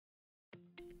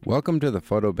Welcome to the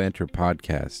Photo Banter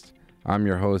Podcast. I'm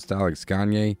your host, Alex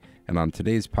Gagne, and on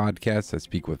today's podcast, I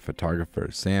speak with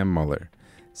photographer Sam Muller.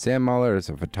 Sam Muller is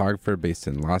a photographer based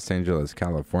in Los Angeles,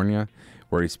 California,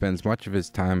 where he spends much of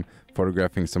his time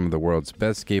photographing some of the world's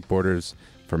best skateboarders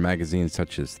for magazines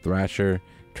such as Thrasher,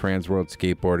 Transworld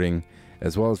Skateboarding,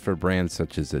 as well as for brands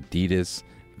such as Adidas,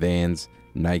 Vans,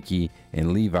 Nike,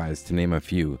 and Levi's, to name a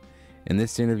few. In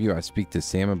this interview, I speak to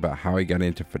Sam about how he got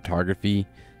into photography,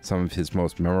 some of his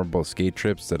most memorable skate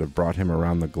trips that have brought him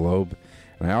around the globe,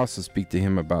 and I also speak to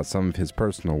him about some of his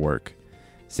personal work.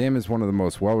 Sam is one of the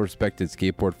most well-respected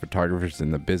skateboard photographers in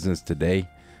the business today,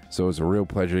 so it was a real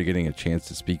pleasure getting a chance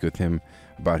to speak with him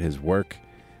about his work.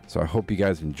 So I hope you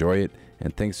guys enjoy it,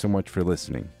 and thanks so much for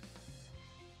listening.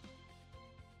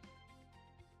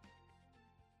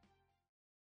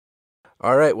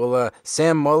 All right, well,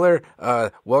 Sam Muller,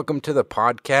 welcome to the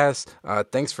podcast.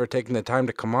 Thanks for taking the time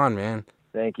to come on, man.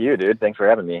 Thank you, dude. Thanks for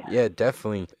having me. Yeah,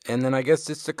 definitely. And then I guess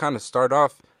just to kind of start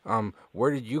off, where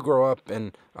did you grow up,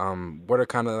 and what are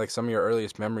kind of like some of your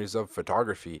earliest memories of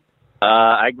photography?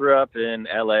 I grew up in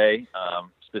L.A.,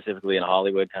 specifically in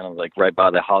Hollywood, kind of like right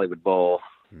by the Hollywood Bowl,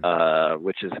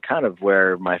 which is kind of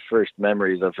where my first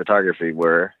memories of photography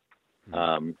were.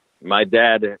 My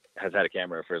dad has had a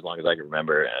camera for as long as I can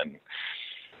remember, and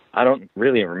I don't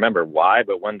really remember why,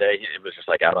 but one day it was just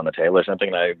like out on the table or something,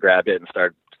 and I grabbed it and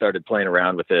started playing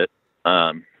around with it,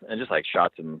 and just like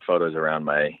shot some photos around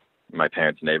my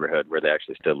parents' neighborhood where they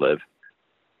actually still live.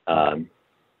 And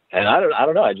I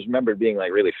don't know. I just remember being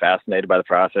like really fascinated by the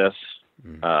process.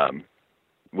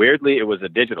 Weirdly, it was a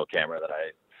digital camera that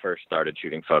I first started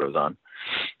shooting photos on,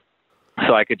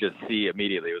 so I could just see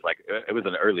immediately. It was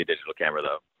an early digital camera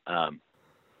though.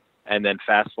 And then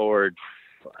fast forward,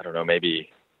 I don't know, maybe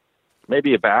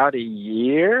about a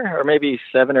year or maybe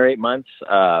 7 or 8 months,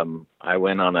 I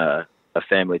went on a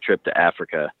family trip to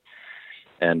Africa,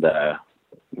 and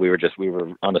we were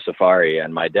on a safari,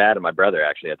 and my dad and my brother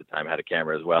actually at the time had a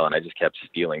camera as well, and I just kept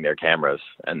stealing their cameras,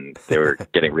 and they were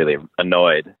getting really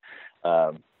annoyed.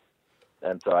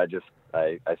 And so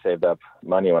I saved up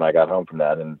money when I got home from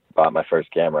that and bought my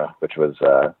first camera, which was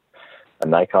a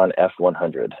Nikon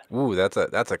F100. Ooh, that's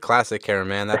a classic camera,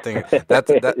 man.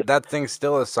 That thing's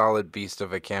still a solid beast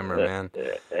of a camera, man.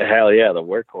 Hell yeah, the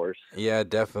workhorse. Yeah,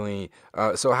 definitely.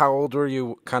 So how old were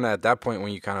you kind of at that point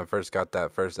when you kind of first got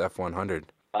that first F100?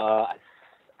 I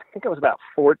think I was about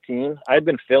 14. I'd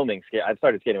been filming skate. I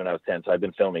started skating when I was 10, so I'd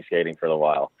been filming skating for a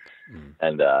while.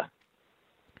 And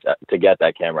to get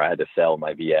that camera, I had to sell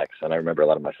my VX, and I remember a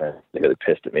lot of my friends, they really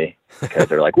pissed at me because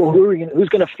they're like, "Well, who's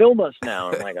going to film us now?"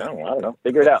 And I'm like, I don't know,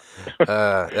 figure it out.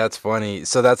 That's funny.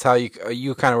 So that's how you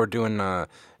kind of were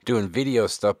doing video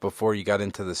stuff before you got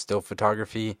into the still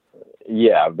photography.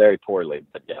 Yeah, very poorly,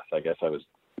 but yes, I guess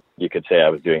you could say I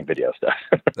was doing video stuff.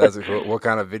 That's cool. What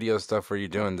kind of video stuff were you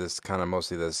doing? This kind of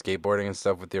mostly the skateboarding and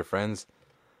stuff with your friends?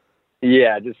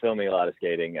 Yeah, just filming a lot of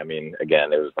skating. I mean,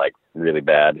 again, it was like really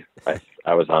bad.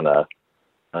 I was on a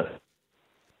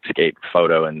skate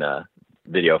photo and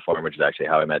video form, which is actually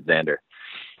how I met Xander.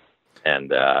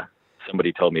 And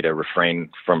somebody told me to refrain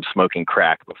from smoking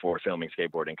crack before filming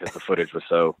skateboarding because the footage was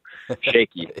so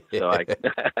shaky. So I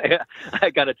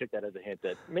kind of took that as a hint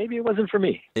that maybe it wasn't for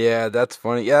me. Yeah, that's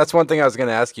funny. Yeah, that's one thing I was going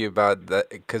to ask you about,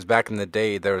 that because back in the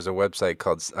day, there was a website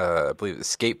called, I believe, it was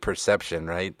Skate Perception,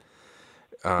 right?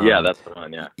 Yeah, that's the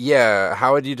one, yeah. Yeah,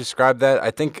 how would you describe that? I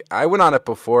think I went on it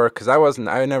before because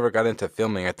I never got into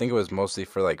filming. I think it was mostly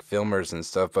for like filmers and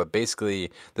stuff, but basically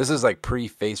this is like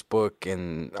pre-Facebook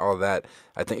and all that.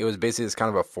 I think it was basically this kind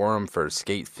of a forum for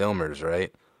skate filmers,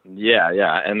 right? Yeah,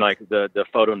 and like the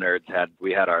photo nerds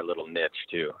we had our little niche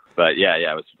too. But yeah,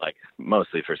 it was like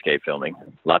mostly for skate filming.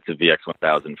 Lots of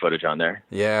VX1000 footage on there.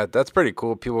 Yeah, that's pretty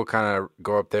cool. People kind of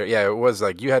go up there. Yeah, it was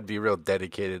like you had to be real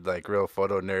dedicated, like real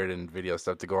photo nerd and video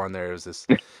stuff to go on there. It was just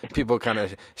people kind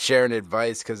of sharing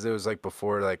advice because it was like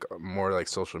before like more like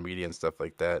social media and stuff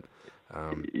like that.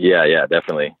 Yeah,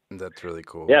 definitely. That's really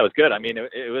cool. Yeah, it was good. I mean,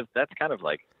 that's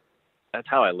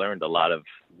how I learned a lot of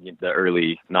the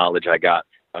early knowledge I got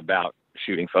about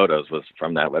shooting photos was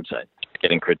from that website,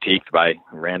 getting critiqued by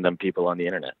random people on the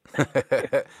internet.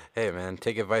 Hey man,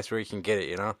 take advice where you can get it,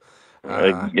 you know?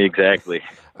 Exactly.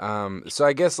 So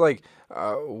I guess like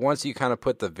once you kind of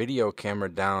put the video camera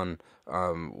down,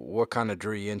 what kind of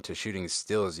drew you into shooting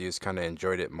stills? You just kind of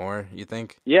enjoyed it more, you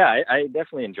think? Yeah, I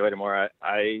definitely enjoyed it more.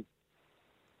 I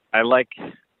like,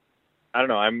 I don't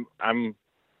know, I'm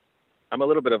a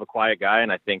little bit of a quiet guy,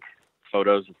 and I think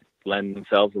photos lend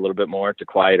themselves a little bit more to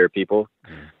quieter people.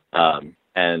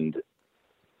 And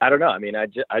I don't know. I mean, I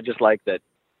just like that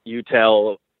you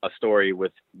tell a story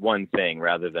with one thing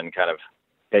rather than kind of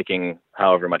taking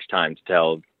however much time to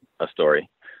tell a story.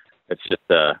 It's just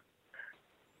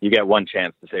you get one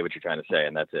chance to say what you're trying to say,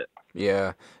 and that's it.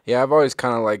 Yeah, yeah. I've always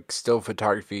kind of like still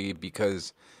photography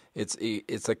because it's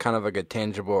a kind of like a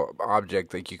tangible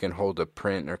object, like you can hold a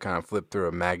print or kind of flip through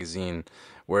a magazine.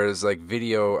 Whereas like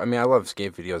video, I mean, I love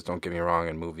skate videos. Don't get me wrong,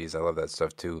 and movies, I love that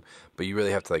stuff too. But you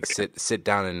really have to like sit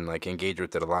down and like engage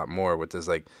with it a lot more. With this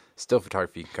like still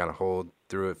photography, you can kind of hold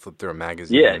through it, flip through a Yeah,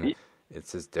 magazine.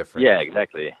 It's just different. yeah,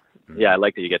 exactly. Yeah, I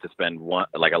like that you get to spend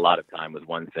a lot of time with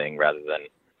one thing rather than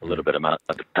a little bit amount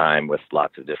of time with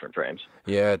lots of different frames.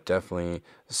 Yeah, definitely.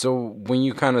 So when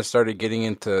you kind of started getting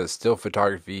into still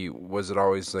photography, was it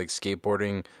always like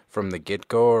skateboarding from the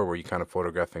get-go, or were you kind of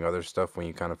photographing other stuff when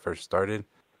you kind of first started?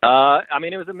 I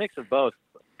mean, it was a mix of both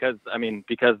because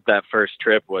that first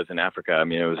trip was in Africa. I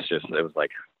mean, it was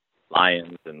like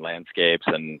lions and landscapes,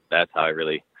 and that's how I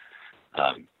really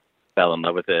fell in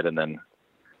love with it. And then,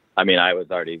 I mean, I was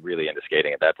already really into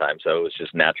skating at that time, so it was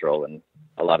just natural. And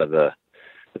a lot of the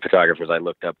photographers I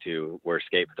looked up to were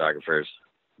skate photographers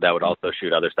that would also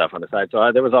shoot other stuff on the side.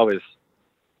 So there was always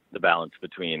the balance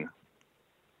between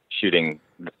shooting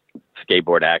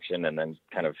skateboard action and then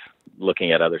kind of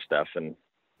looking at other stuff. And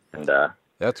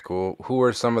That's cool. Who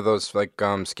were some of those like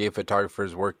skate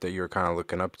photographers' work that you were kind of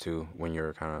looking up to when you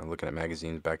were kind of looking at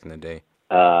magazines back in the day?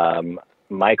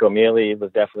 Mike O'Mealy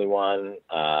was definitely one.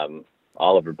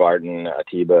 Oliver Barton,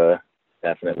 Atiba,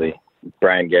 definitely.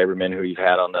 Brian Gaberman, who you've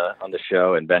had on the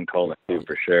show, and Ben Coleman too,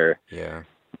 for sure. Yeah.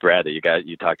 Brad,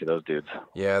 you talked to those dudes.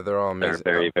 Yeah, they're all amazing.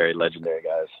 They're very, very legendary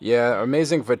guys. Yeah,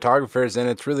 amazing photographers, and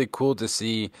it's really cool to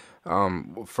see.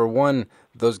 For one,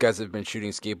 those guys have been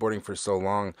shooting skateboarding for so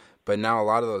long, but now a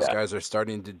lot of those guys are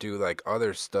starting to do like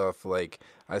other stuff. Like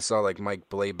I saw like Mike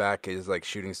Blayback is like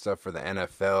shooting stuff for the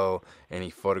NFL, and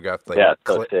he photographed like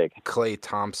Klay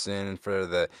Thompson for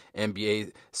the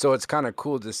NBA. So it's kind of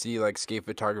cool to see like skate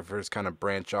photographers kind of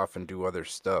branch off and do other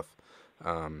stuff.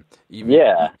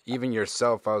 Even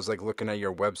yourself, I was like looking at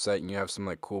your website, and you have some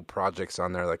like cool projects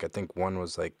on there. Like I think one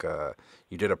was like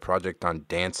you did a project on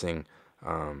dancing.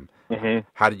 How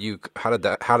did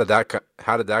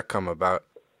that come about?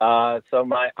 So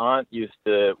my aunt used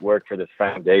to work for this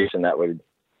foundation that would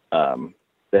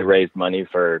they raised money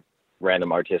for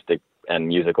random artistic and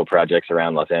musical projects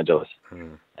around Los Angeles,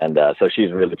 and so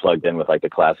she's really plugged in with like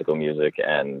the classical music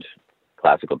and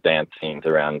classical dance scenes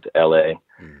around LA.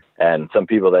 And some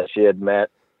people that she had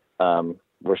met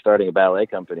were starting a ballet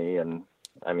company. And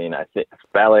I mean, I think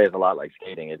ballet is a lot like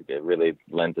skating. It really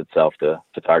lends itself to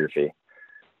photography.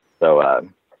 So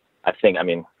I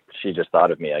mean, she just thought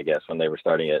of me, I guess, when they were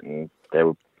starting it, and they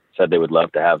said they would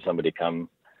love to have somebody come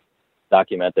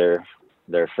document their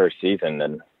first season.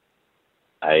 And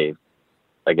I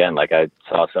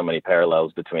saw so many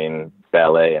parallels between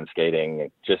ballet and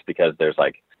skating, just because there's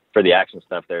like, for the action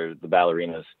stuff, the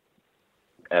ballerinas,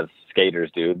 as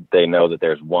skaters do, they know that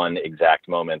there's one exact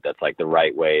moment that's like the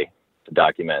right way to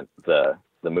document the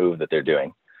move that they're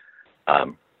doing.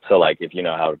 So like if you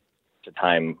know how to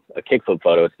time a kickflip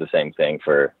photo, it's the same thing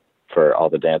for all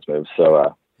the dance moves.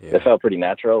 So it felt pretty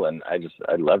natural, and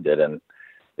I loved it. And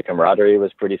the camaraderie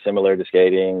was pretty similar to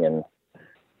skating, and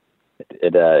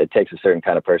it takes a certain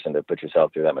kind of person to put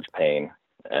yourself through that much pain.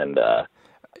 And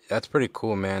that's pretty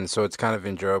cool, man. So it's kind of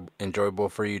enjoyable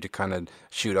for you to kind of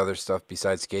shoot other stuff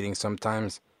besides skating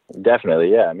sometimes?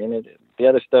 Definitely, yeah. I mean, the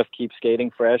other stuff keeps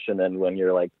skating fresh, and then when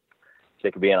you're like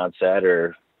sick of being on set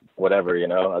or whatever,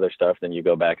 other stuff, then you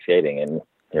go back skating, and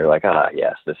you're like,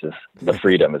 yes, the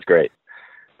freedom is great.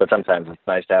 But sometimes it's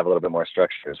nice to have a little bit more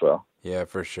structure as well. Yeah,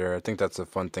 for sure. I think that's the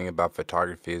fun thing about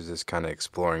photography, is just kind of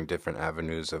exploring different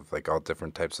avenues of like all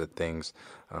different types of things.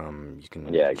 You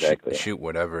can shoot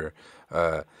whatever.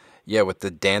 With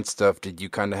the dance stuff, did you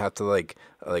kind of have to like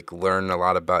learn a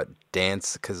lot about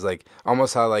dance? Because like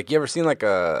almost how like you ever seen like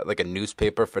a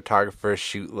newspaper photographer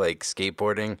shoot like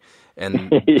skateboarding,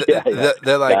 and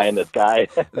they're like guy in the sky.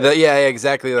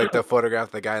 Exactly. Like they'll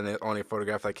photograph the guy and they only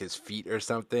photograph like his feet or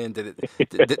something. Did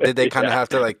they kind of have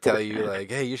to like tell you like,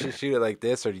 hey, you should shoot it like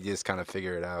this, or did you just kind of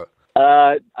figure it out?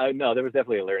 No, there was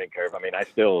definitely a learning curve. I mean, I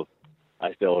still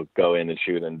go in and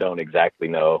shoot and don't exactly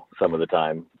know some of the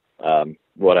time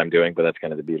what I'm doing, but that's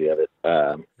kind of the beauty of it.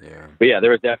 But yeah,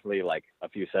 there was definitely like a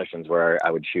few sessions where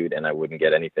I would shoot and I wouldn't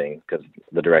get anything because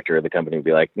the director of the company would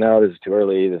be like, no, this is too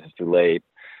early, this is too late,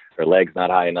 or leg's not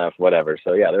high enough, whatever.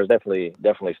 So yeah, there's definitely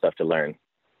stuff to learn.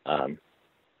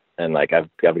 And like I've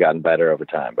gotten better over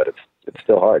time, but it's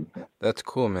still hard. That's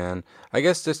cool, man. I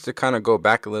guess just to kind of go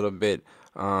back a little bit,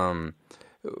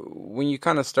 when you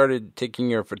kind of started taking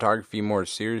your photography more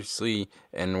seriously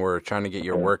and were trying to get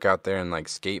your work out there in like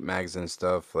skate mags and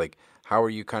stuff, like how were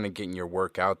you kind of getting your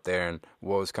work out there, and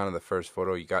what was kind of the first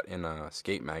photo you got in a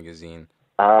skate magazine?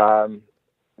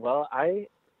 Well, I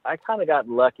kind of got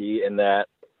lucky in that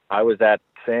I was at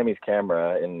Sammy's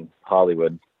Camera in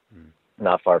Hollywood, Mm.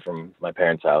 not far from my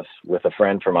parents' house, with a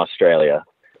friend from Australia,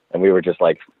 and we were just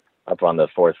like up on the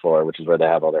fourth floor, which is where they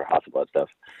have all their Hasselblad stuff,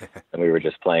 and we were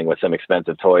just playing with some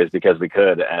expensive toys because we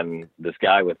could. And this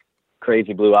guy with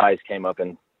crazy blue eyes came up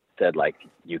and said, like,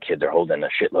 "You kids are holding a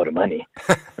shitload of money,"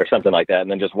 or something like that,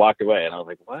 and then just walked away. And I was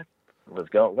like,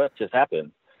 what just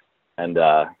happened? And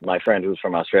my friend who's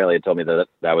from Australia told me that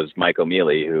was Mike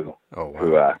O'Mealy Oh,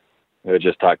 wow. who had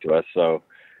just talked to us. So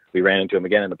we ran into him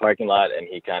again in the parking lot, and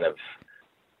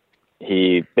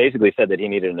he basically said that he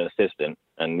needed an assistant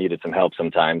and needed some help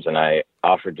sometimes, and I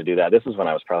offered to do that. This was when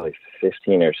I was probably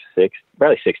 15 or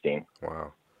 16.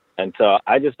 Wow. And so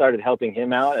I just started helping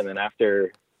him out, and then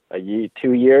after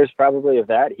 2 years probably of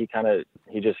that, he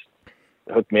just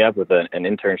hooked me up with an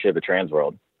internship at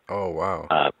Transworld. Oh,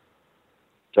 wow.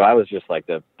 So I was just like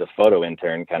the photo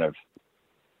intern, kind of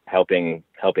helping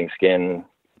Skin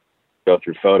go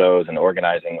through photos and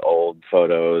organizing old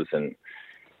photos and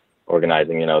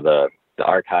organizing, the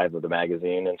archive of the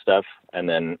magazine and stuff. And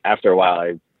then after a while,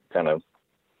 I kind of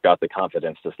got the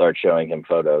confidence to start showing him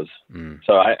photos. Mm.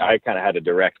 So I kind of had a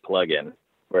direct plug-in,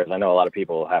 whereas I know a lot of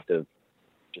people have to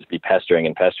just be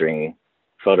pestering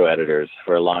photo editors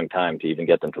for a long time to even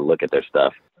get them to look at their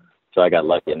stuff. So I got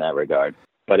lucky in that regard.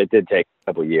 But it did take a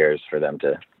couple years for them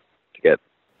to get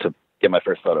my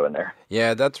first photo in there.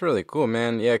 Yeah, that's really cool,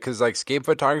 man. Yeah, because like skate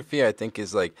photography, I think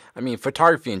is like, I mean,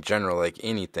 photography in general, like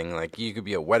anything, like you could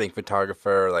be a wedding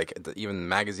photographer, like even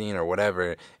magazine or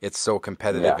whatever. It's so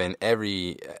competitive in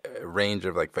every range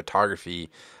of like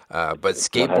photography. But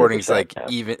skateboarding's like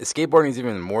skateboarding's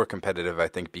even more competitive, I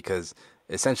think, because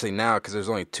essentially now, because there's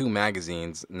only 2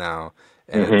 magazines now,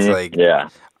 and it's like,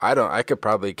 I could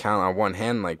probably count on one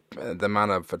hand like the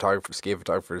amount of skate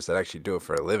photographers that actually do it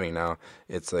for a living now.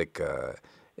 It's like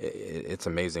it's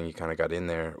amazing you kind of got in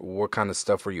there. What kind of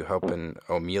stuff were you helping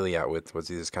O'Mealy out with? Was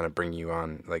he just kind of bringing you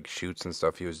on like shoots and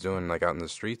stuff he was doing like out in the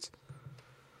streets?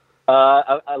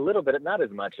 A little bit, not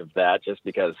as much of that, just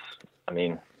because, I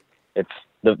mean, it's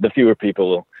the fewer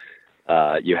people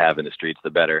you have in the streets, the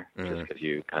better, just because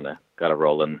you kind of got to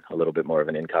roll in a little bit more of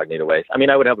an incognito way. I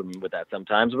mean, I would help him with that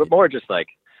sometimes, but more just like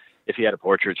if he had a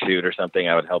portrait shoot or something,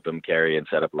 I would help him carry and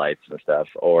set up lights and stuff,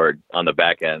 or on the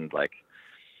back end, like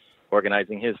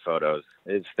organizing his photos,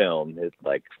 his film,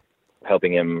 like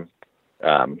helping him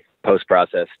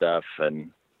post-process stuff and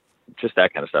just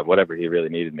that kind of stuff, whatever he really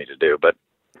needed me to do, but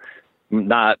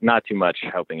not too much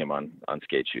helping him on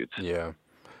skate shoots. Yeah.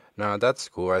 No, that's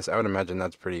cool. I would imagine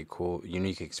that's pretty cool,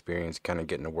 unique experience, kind of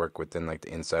getting to work within like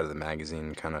the inside of the magazine,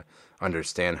 and kind of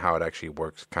understand how it actually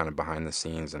works, kind of behind the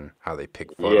scenes, and how they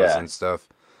pick photos and stuff.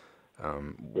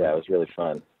 Yeah, it was really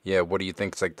fun. Yeah, what do you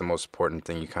think is like the most important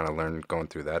thing you kind of learned going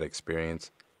through that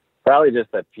experience? Probably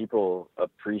just that people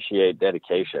appreciate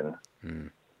dedication.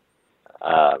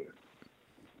 Because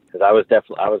I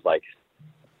was like,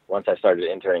 once I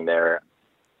started interning there,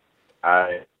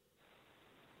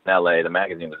 in LA, the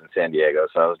magazine was in San Diego,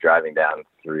 so I was driving down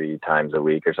 3 times a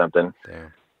week or something.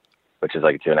 Damn. Which is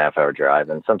like a 2.5-hour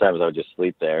drive. And sometimes I would just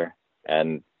sleep there.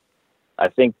 And I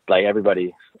think like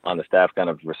everybody on the staff kind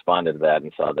of responded to that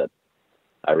and saw that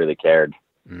I really cared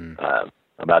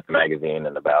about the magazine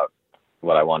and about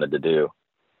what I wanted to do.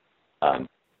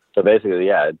 So basically,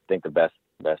 yeah, I think the best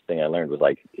thing I learned was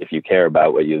like, if you care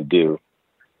about what you do,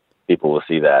 people will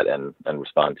see that and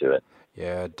respond to it.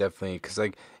 Yeah, definitely. Because,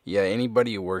 like, yeah,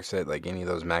 anybody who works at, like, any of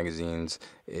those magazines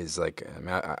is, like, I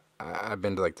mean, I've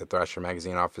been to, like, the Thrasher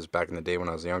magazine office back in the day when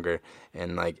I was younger,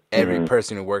 and, like, every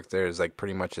person who worked there is, like,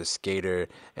 pretty much a skater,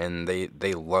 and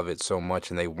they love it so much,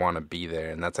 and they want to be there,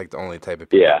 and that's, like, the only type of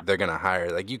people they're going to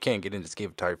hire. Like, you can't get into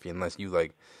skate photography unless you,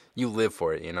 like, you live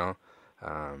for it, you know?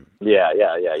 Yeah.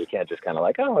 You can't just kind of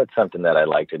like, oh, it's something that I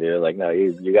like to do. Like, no,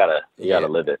 you gotta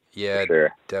live it. Yeah, for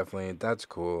sure. Definitely. That's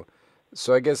cool.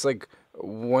 So I guess like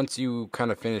once you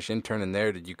kind of finish interning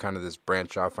there, did you kind of just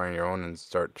branch off on your own and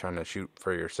start trying to shoot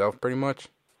for yourself, pretty much?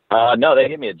 No, they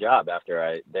gave me a job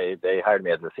after they hired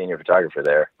me as a senior photographer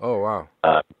there. Oh wow.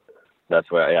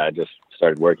 That's where I just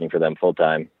started working for them full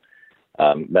time.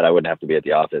 But I wouldn't have to be at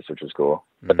the office, which was cool.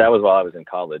 But that was while I was in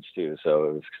college too,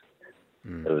 so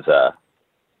it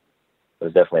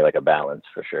was definitely like a balance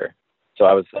for sure. So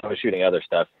I was shooting other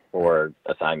stuff for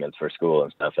assignments for school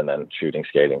and stuff, and then shooting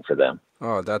skating for them.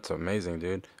 Oh, that's amazing,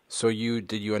 dude. So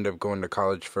did you end up going to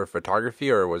college for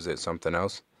photography, or was it something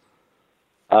else?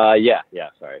 Yeah.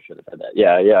 Sorry, I should have said that.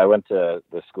 Yeah. I went to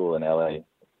the school in LA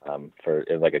it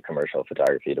was like a commercial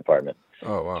photography department.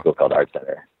 Oh, wow. school called Art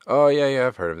Center. Oh, yeah, yeah,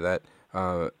 I've heard of that.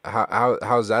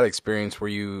 How's that experience? Were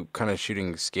you kind of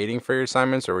shooting skating for your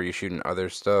assignments, or were you shooting other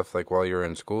stuff like while you were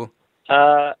in school?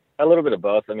 A little bit of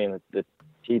both. I mean, the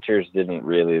teachers didn't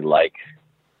really like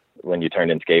when you turned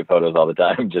in skate photos all the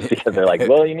time, just because they're like,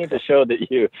 well, you need to show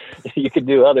that you could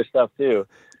do other stuff too.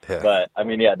 Yeah. But I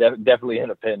mean, yeah, definitely in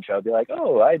a pinch, I'll be like,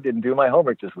 oh, I didn't do my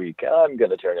homework this week. I'm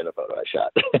gonna turn in a photo I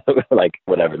shot, like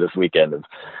whatever this weekend of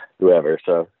whoever.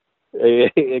 So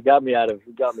it got me out of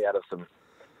some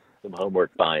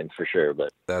homework fines for sure.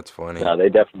 But That's funny. no,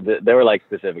 there were like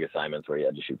specific assignments where you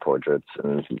had to shoot portraits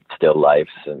and still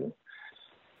lifes and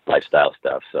lifestyle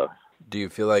stuff. So Do you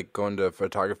feel like going to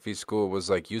photography school was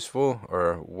like useful,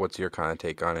 or what's your kind of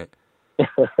take on it?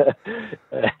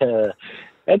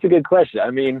 that's a good question.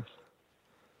 I mean,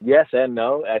 yes and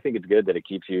no. I think it's good that it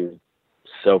keeps you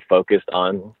so focused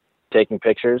on taking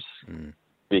pictures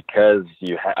because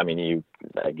I mean, you,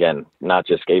 again, not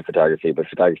just skate photography, but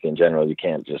photography in general, you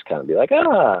can't just kind of be like,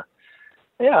 yeah,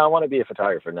 I want to be a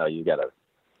photographer. No, you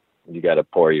gotta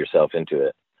pour yourself into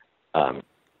it.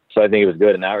 So I think it was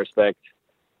good in that respect.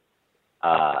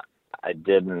 I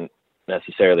didn't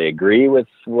necessarily agree with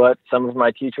what some of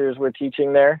my teachers were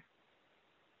teaching there,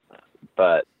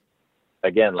 but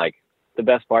again, like the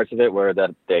best parts of it were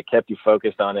that they kept you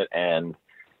focused on it, and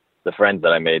the friends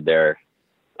that I made there,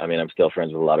 I mean, I'm still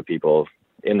friends with a lot of people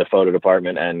in the photo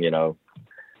department and,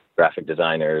 graphic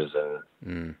designers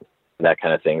and that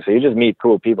kind of thing. So you just meet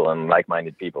cool people and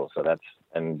like-minded people. So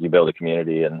and you build a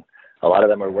community, and a lot of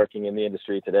them are working in the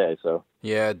industry today. So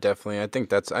Yeah, definitely. I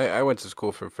think I went to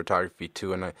school for photography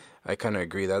too, and I kind of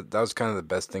agree that was kind of the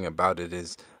best thing about it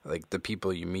is like the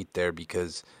people you meet there,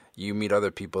 because you meet other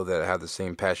people that have the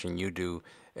same passion you do,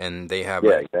 and they have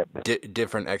yeah, like exactly.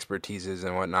 different expertises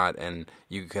and whatnot, and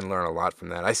you can learn a lot from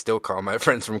that. I still call my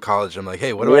friends from college. I'm like, hey,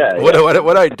 Yeah, what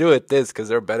do I do at this? Because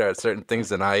they're better at certain things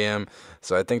than I am.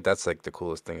 So I think that's like the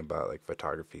coolest thing about like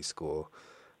photography school.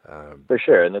 for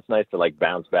sure. And it's nice to like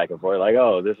bounce back and forth. Like,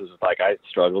 oh, this is like, I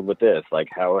struggled with this. Like,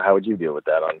 how would you deal with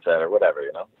that on set or whatever,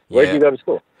 Where'd Yeah, you go to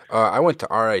school? I went to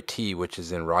RIT, which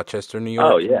is in Rochester, New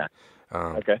Oh, York. yeah.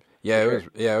 Um, Okay. yeah, For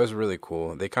sure. it was really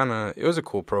cool. It was a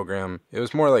cool program. It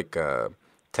was more like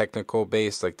technical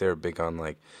based. Like they were big on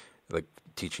like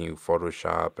teaching you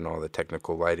Photoshop and all the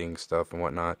technical lighting stuff and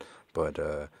whatnot. But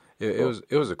Cool.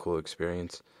 it was a cool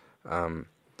experience. Um,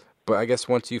 but I guess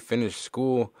once you finished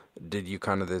school, did you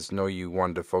kind of just know you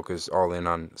wanted to focus all in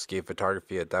on skate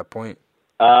photography at that point?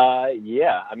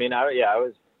 Yeah. I mean, I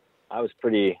was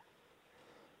pretty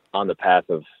on the path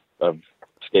of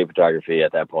skate photography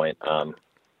at that point.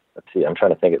 Let's see, I'm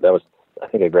trying to think. I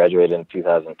think I graduated in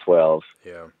 2012.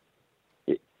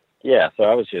 Yeah. Yeah. So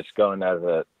I was just going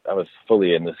I was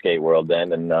fully in the skate world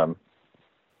then. And,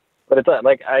 but it's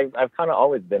like, I've kind of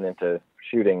always been into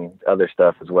shooting other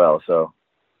stuff as well. So,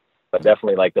 but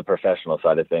definitely like the professional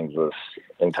side of things was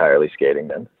entirely skating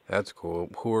then. That's cool.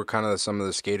 Who were kind of some of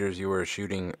the skaters you were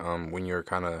shooting when you were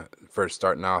kind of first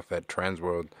starting off at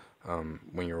Transworld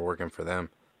when you were working for them?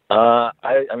 I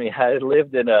mean, I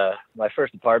lived in my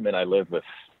first apartment. I lived with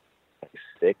like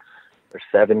 6 or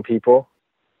 7 people.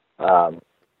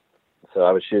 So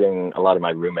I was shooting a lot of my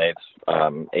roommates,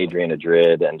 Adrian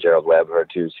Adrid and Gerald Webb, who are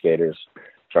 2 skaters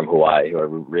from Hawaii who are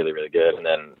really, really good. And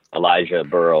then Elijah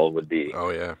Burrell would be, Oh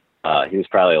yeah, he was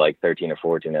probably like 13 or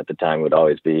 14 at the time, would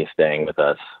always be staying with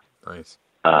us. nice.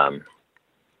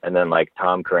 And then like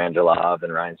Tom Karangelov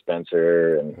and Ryan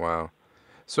Spencer Wow.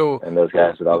 So and those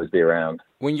guys would always be around.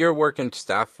 when you're working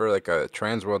staff for like a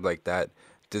Transworld like that,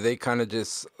 do they kind of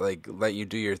just like let you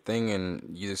do your thing and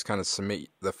you just kind of submit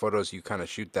the photos you kind of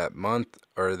shoot that month,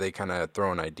 or are they kind of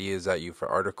throwing ideas at you for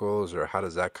articles, or how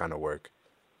does that kind of work?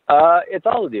 It's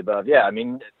all of the above. Yeah. I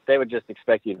mean, they would just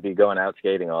expect you to be going out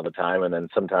skating all the time. And then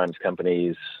sometimes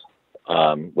companies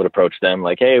would approach them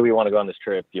like, hey, we want to go on this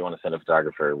trip. Do you want to send a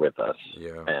photographer with us?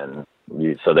 Yeah. And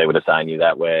so they would assign you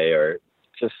that way, or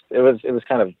just, it was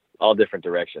kind of all different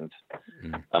directions.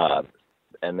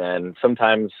 And then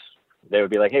sometimes they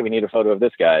would be like, hey, we need a photo of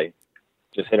this guy.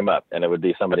 Just hit him up. And it would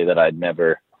be somebody that I'd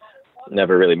never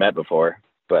really met before.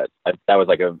 But that was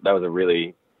a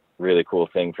really, really cool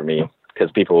thing for me,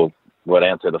 because people would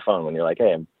answer the phone when you're like,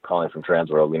 hey, I'm calling from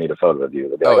Transworld. We need a photo of you.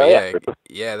 They'd be Oh like, yeah,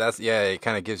 yeah. yeah. It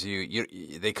kind of gives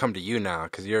they come to you now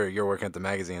because you're working at the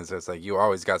magazine, so it's like you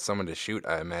always got someone to shoot.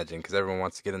 I imagine because everyone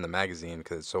wants to get in the magazine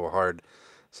because it's so hard.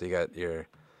 So you got your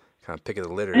kind of pick of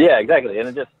the litter. Yeah, exactly.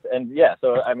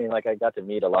 So I mean, like I got to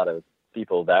meet a lot of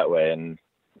people that way, and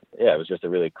yeah, it was just a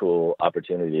really cool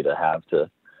opportunity to have to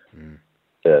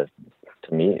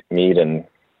meet and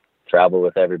travel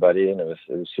with everybody, and it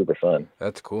was super fun.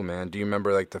 That's cool, man. Do you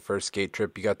remember like the first skate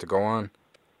trip you got to go on?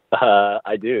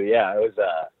 I do. Yeah, it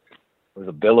was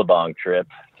a Billabong trip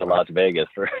to Las Vegas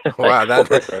for Wow, like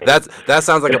 4 days. that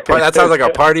sounds like that sounds like a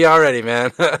party already,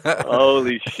 man.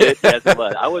 Holy shit! Yes, it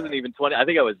was. I wasn't even 20. I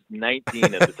think I was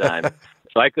 19 at the time,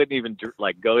 so I couldn't even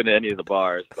like go to any of the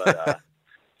bars. But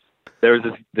there was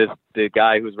the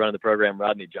guy who was running the program,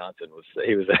 Rodney Johnson.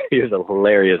 He was a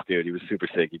hilarious dude. He was super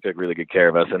sick. He took really good care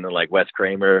of us. And then like Wes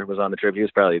Kramer was on the trip. He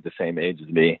was probably the same age as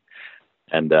me,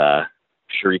 and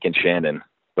Sharik and Shannon.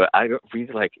 But we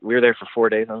were there for 4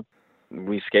 days.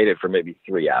 We skated for maybe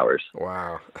 3 hours.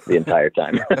 Wow. The entire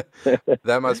time.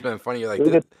 That must have been funny. You're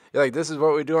like, this is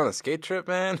what we do on a skate trip,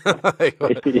 man.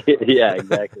 Yeah,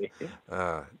 exactly.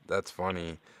 That's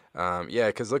funny. Yeah,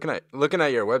 because looking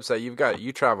at your website,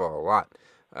 you travel a lot.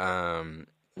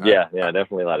 Yeah,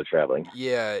 definitely a lot of traveling.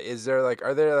 Yeah,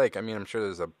 are there like, I mean, I'm sure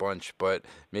there's a bunch, but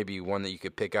maybe one that you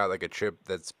could pick out, like a trip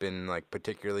that's been like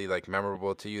particularly like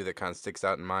memorable to you that kind of sticks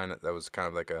out in mind. That was kind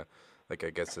of like I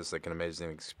guess it's like an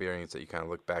amazing experience that you kind of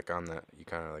look back on that you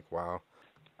kind of like, wow.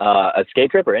 A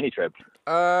skate trip or any trip?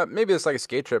 Maybe it's like a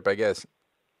skate trip, I guess.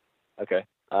 Okay.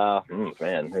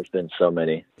 Man, there's been so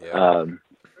many. Yeah.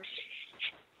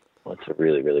 What's a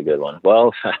really, really good one?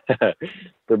 Well,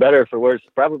 for better or for worse,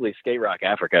 probably Skate Rock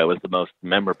Africa was the most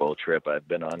memorable trip I've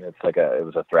been on. It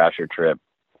was a Thrasher trip.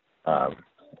 I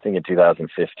think in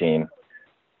 2015.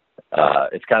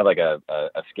 It's kind of like a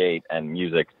skate and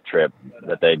music trip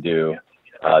that they do.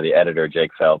 The editor,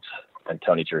 Jake Phelps, and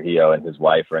Tony Trujillo and his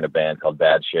wife are in a band called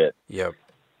Bad Shit. Yep.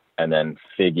 And then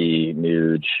Figgy,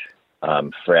 Nuge,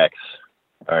 Frex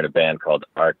are in a band called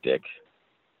Arctic.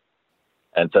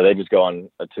 And so they just go on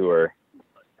a tour,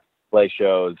 play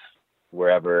shows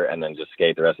wherever, and then just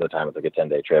skate the rest of the time. It's like a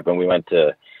 10-day trip. And we went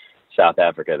to South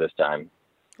Africa this time.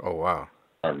 Oh, wow.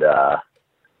 And,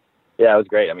 yeah, it was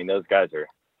great. I mean, those guys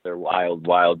they're wild,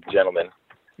 wild gentlemen.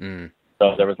 Mm.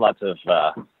 So there was lots of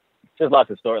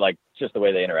stories, like just the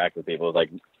way they interact with people. It was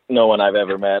like no one I've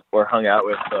ever met or hung out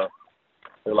with. So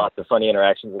there were lots of funny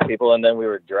interactions with people. And then we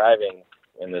were driving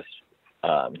in this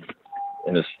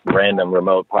random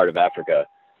remote part of Africa,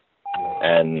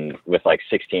 and with like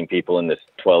 16 people in this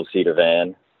 12-seater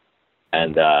van,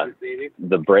 and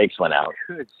the brakes went out.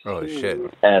 Oh shit!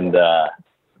 And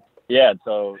yeah,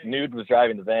 so Nude was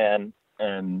driving the van,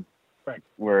 and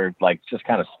we're like just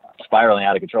kind of spiraling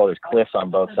out of control. There's cliffs on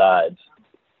both sides,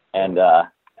 and I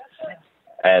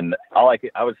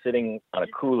was sitting on a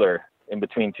cooler in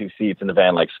between two seats in the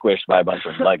van, like squished by a bunch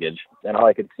of luggage. And all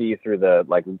I could see through the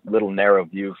like little narrow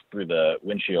view through the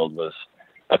windshield was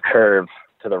a curve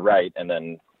to the right and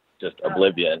then just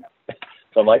oblivion.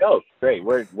 So I'm like, oh, great.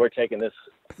 We're taking this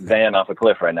van off a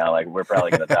cliff right now. Like we're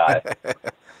probably going to die.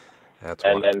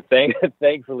 And then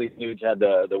thankfully Nuge had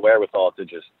the wherewithal to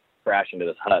just crash into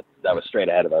this hut that was straight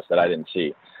ahead of us that I didn't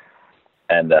see.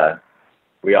 And I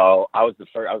was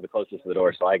the closest to the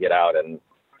door. So I get out, and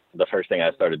the first thing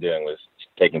I started doing was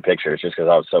taking pictures just because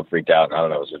I was so freaked out. I don't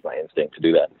know, it was just my instinct to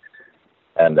do that.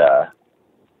 And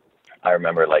I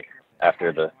remember like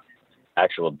after the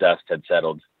actual dust had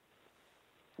settled,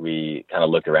 we kind of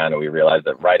looked around and we realized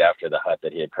that right after the hut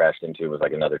that he had crashed into was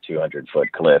like another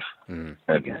 200-foot cliff. Mm.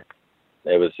 And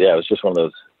it was just one of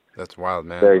those. That's wild,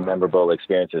 man. Very memorable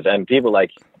experiences. And people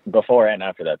like before and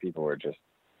after that, people were just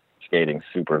skating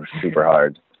super, super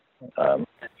hard. So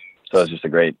it was just a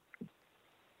great,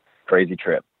 crazy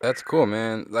trip. That's cool,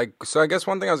 man. Like, so I guess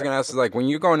one thing I was gonna ask is like, when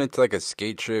you're going into like a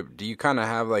skate trip, do you kind of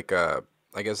have like a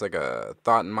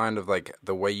thought in mind of like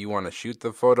the way you want to shoot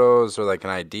the photos, or like an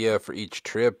idea for each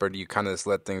trip, or do you kind of just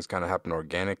let things kind of happen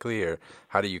organically, or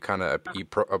how do you kind of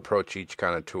approach each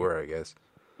kind of tour, I guess?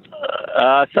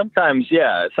 Sometimes,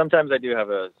 yeah. Sometimes I do have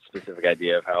a specific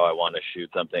idea of how I want to shoot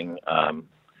something.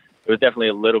 It was definitely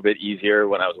a little bit easier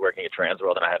when I was working at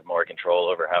Transworld and I had more control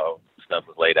over how stuff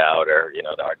was laid out, or, you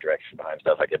know, the art direction behind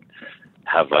stuff. I could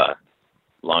have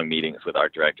long meetings with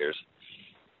art directors.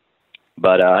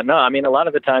 But no, I mean, a lot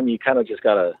of the time you kind of just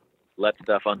got to let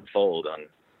stuff unfold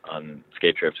on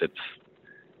skate trips. It's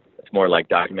more like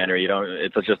documentary.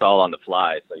 It's just all on the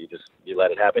fly. So you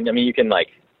let it happen. I mean, you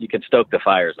can stoke the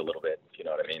fires a little bit, if you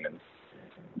know what I mean, and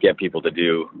get people to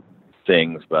do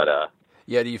things. But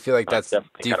yeah, do you feel like that's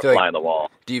fly on the wall?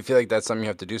 Do you feel like that's something you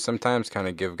have to do sometimes? Kind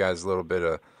of give guys a little bit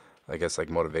of, I guess, like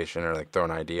motivation, or like throw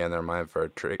an idea in their mind for a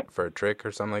trick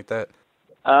or something like that?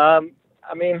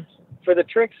 I mean, for the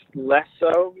tricks, less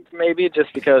so, maybe,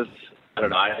 just because, I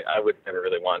don't know, I would never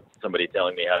really want somebody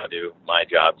telling me how to do my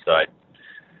job, so I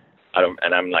don't,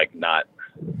 and I'm like not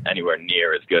anywhere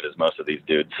near as good as most of these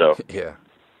dudes, so yeah,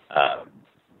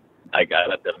 I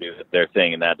let them do their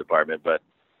thing in that department. But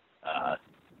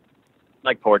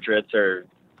like portraits or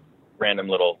random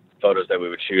little photos that we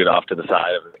would shoot off to the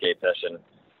side of a skate session.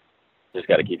 Just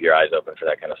got to keep your eyes open for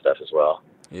that kind of stuff as well.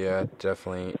 Yeah,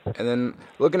 definitely. And then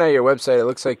looking at your website, it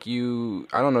looks like you,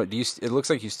 I don't know, it looks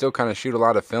like you still kind of shoot a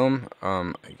lot of film.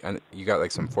 And you got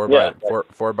like some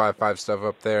 4x5 stuff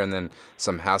up there, and then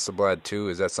some Hasselblad too.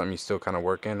 Is that something you still kind of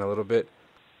work in a little bit?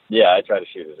 Yeah, I try to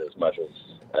shoot it as much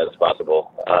as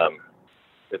possible.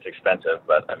 It's expensive,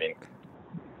 but I mean,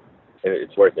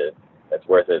 it's worth it. It's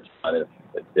worth it. It's fun.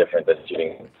 It's different than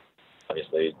shooting.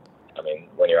 Obviously, I mean,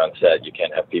 when you're on set, you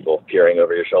can't have people peering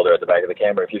over your shoulder at the back of the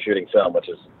camera if you're shooting film, which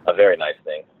is a very nice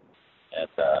thing. And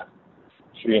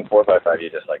shooting 4x5, you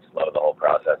just like slow the whole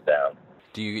process down.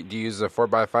 Do you use the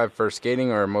 4x5 for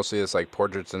skating, or mostly it's like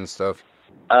portraits and stuff?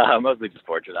 Mostly just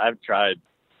portraits. I've tried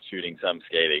shooting some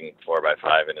skating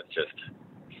 4x5, and it's just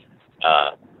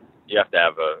you have to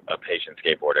have a patient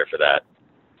skateboarder for that.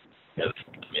 Because,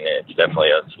 I mean, it's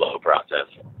definitely a slow process.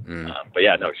 But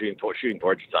yeah, no, shooting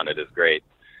portraits on it is great.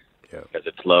 Yeah. Because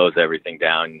it slows everything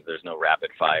down. There's no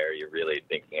rapid fire. You're really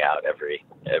thinking out every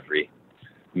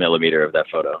millimeter of that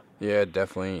photo. Yeah,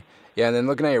 definitely. Yeah, and then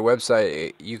looking at your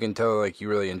website, you can tell like you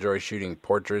really enjoy shooting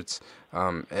portraits.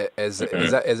 Is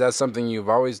that something you've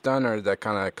always done, or did that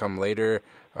kind of come later?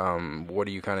 What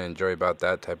do you kind of enjoy about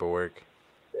that type of work?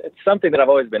 It's something that I've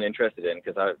always been interested in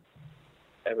because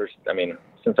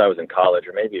since I was in college,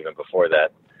 or maybe even before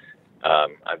that,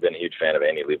 I've been a huge fan of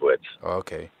Annie Leibovitz. Oh,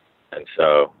 okay. And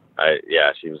so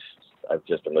I've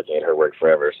just been looking at her work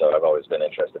forever, so I've always been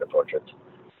interested in portraits.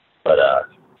 But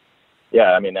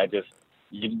yeah, I mean,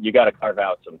 you got to carve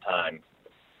out some time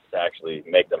to actually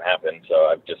make them happen. So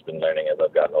I've just been learning as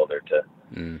I've gotten older to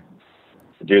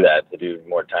do that, to do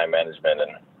more time management,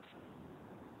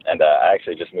 and I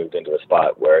actually just moved into a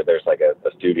spot where there's like a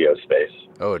studio space.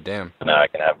 Oh, damn! And now I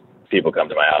can have people come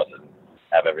to my house and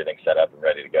have everything set up and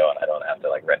ready to go, and I don't have to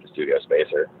like rent a studio space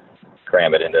or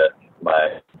cram it into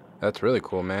my. That's really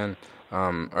cool, man.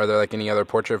 Are there like any other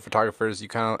portrait photographers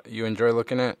you enjoy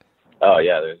looking at? Oh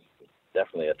yeah, there's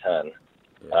definitely a ton.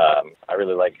 Yeah. I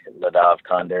really like Ladov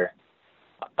Konder.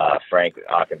 Frank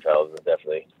Ockenfeld is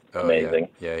definitely amazing.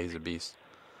 Yeah, he's a beast.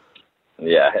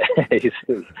 Yeah, he's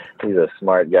a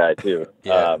smart guy too.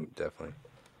 Yeah, definitely.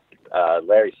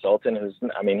 Larry Sultan,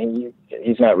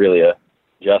 he's not really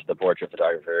just a portrait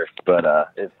photographer,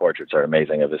 but his portraits are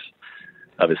amazing of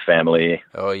his family.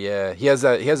 Oh yeah, he has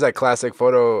that classic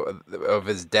photo of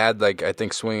his dad, like I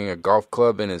think swinging a golf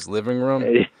club in his living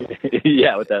room.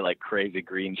 Yeah, with that like crazy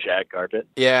green shag carpet.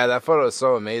 Yeah, that photo is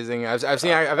so amamazing. I've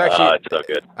actually it's so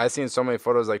good. I've seen so many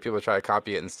photos like people try to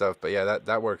copy it and stuff, but yeah,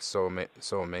 that works so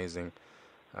amazing.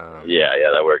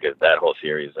 That work is that whole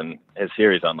series, and his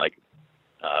series on like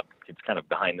it's kind of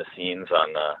behind the scenes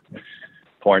on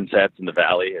porn sets in the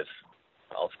Valley is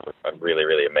also really,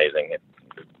 really amazing. It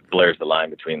blurs the line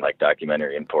between like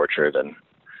documentary and portrait and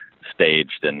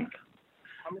staged and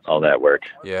all that work.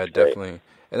 Yeah, definitely.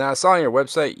 And I saw on your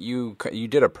website you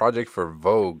did a project for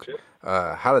Vogue.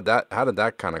 How did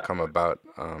that kind of come about?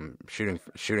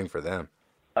 Shooting for them.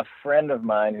 A friend of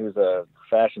mine who's a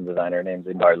fashion designer named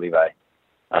Zinbar Levi.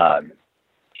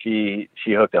 She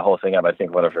hooked the whole thing up. I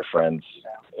think one of her friends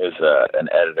is an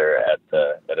editor at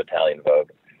Italian Vogue,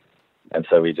 and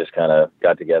so we just kind of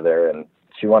got together. And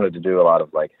she wanted to do a lot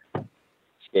of like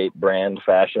skate brand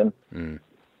fashion and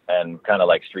kind of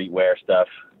like streetwear stuff.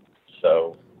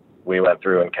 So we went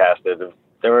through and casted.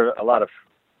 There were a lot of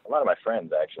my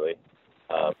friends actually.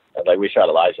 And like we shot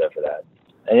Elijah for that.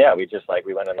 And yeah, we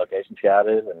went on location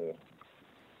scouted and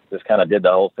just kind of did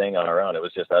the whole thing on our own. It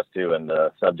was just us two and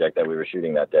the subject that we were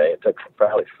shooting that day. It took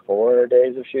probably 4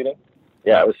 days of shooting.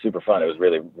 Yeah, it was super fun. It was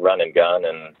really run and gun,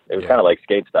 and it was kind of like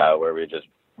skate style where we just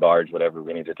barge whatever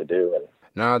we needed to do. And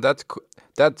no, that's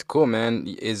cool, man.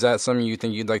 Is that something you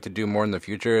think you'd like to do more in the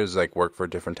future? Is like work for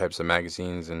different types of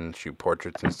magazines and shoot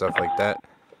portraits and stuff like that?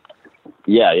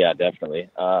 Yeah, definitely.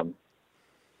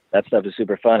 That stuff is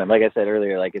super fun. And like I said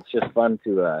earlier, like it's just fun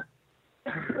to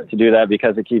do that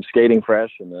because it keeps skating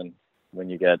fresh. And then when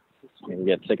you get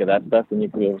sick of that stuff, then you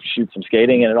can shoot some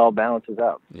skating and it all balances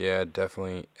out. Yeah,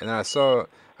 definitely. And I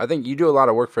think you do a lot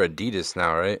of work for Adidas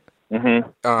now, right?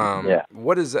 Mm-hmm. Yeah.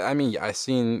 What is, I mean, I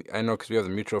know because we have the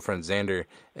mutual friend Xander,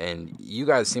 and you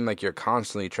guys seem like you're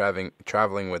constantly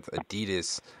traveling with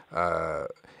Adidas.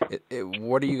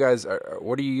 What are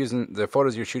you using, the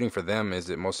photos you're shooting for them? Is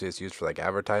it mostly just used for like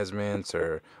advertisements,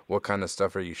 or what kind of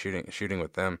stuff are you shooting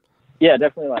with them? Yeah,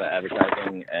 definitely a lot of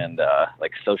advertising and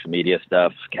like social media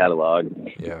stuff, catalog.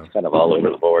 Yeah. Kind of all over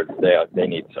the board. They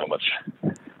need so much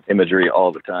imagery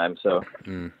all the time. So,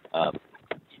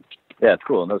 yeah, it's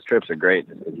cool. And those trips are great.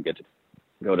 You get to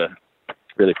go to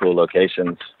really cool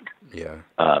locations. Yeah.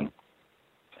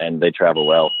 And they travel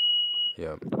well.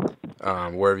 Yeah.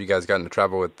 Where have you guys gotten to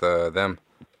travel with them?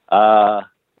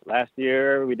 Last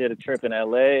year we did a trip in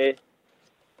LA.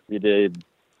 We did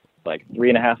like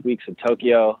 3.5 weeks in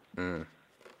Tokyo,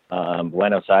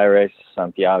 Buenos Aires,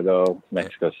 Santiago,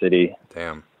 Mexico City.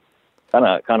 Damn. Kind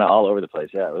of all over the place.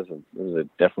 Yeah, it was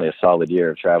definitely a solid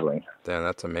year of traveling. Damn,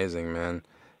 that's amazing, man.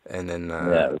 And then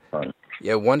yeah, it was fun.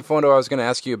 Yeah, one photo I was going to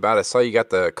ask you about. I saw you got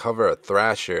the cover of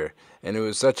Thrasher, and it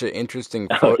was such an interesting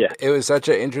photo. Oh, yeah. It was such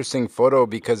an interesting photo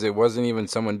because it wasn't even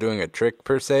someone doing a trick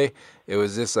per se. It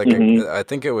was just like I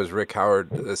think it was Rick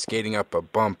Howard skating up a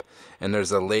bump, and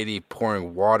there's a lady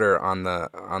pouring water on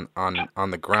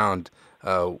the ground.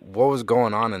 What was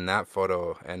going on in that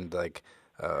photo? And like,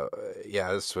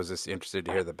 yeah, this was just interested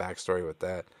to hear the backstory with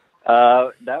that.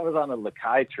 That was on a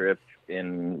Lakai trip.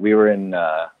 We were in.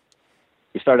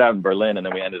 We started out in Berlin, and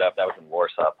then we ended up. That was in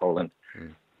Warsaw, Poland,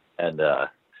 and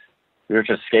we were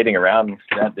just skating around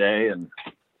that day, and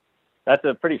that's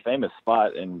a pretty famous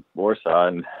spot in Warsaw.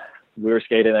 And we were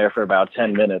skating there for about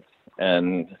 10 minutes,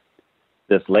 and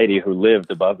this lady who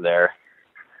lived above there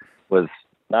was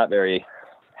not very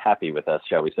happy with us,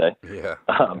 shall we say? Yeah.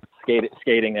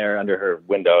 Skating there under her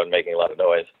window and making a lot of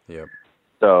noise. Yep.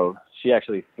 So she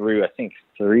actually threw, I think,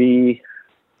 3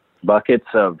 buckets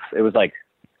of. It was like.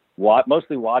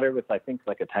 Mostly water with, I think,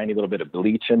 like a tiny little bit of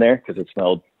bleach in there because it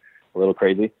smelled a little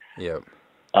crazy. Yep.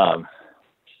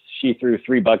 She threw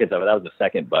 3 buckets of it. That was the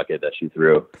second bucket that she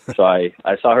threw. So I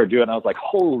saw her do it, and I was like,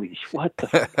 holy, what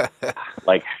the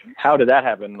like, how did that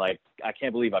happen? Like, I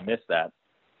can't believe I missed that.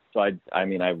 So I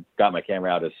mean, I got my camera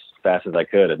out as fast as I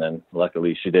could, and then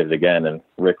luckily she did it again, and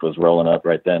Rick was rolling up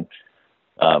right then.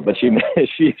 But she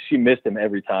missed him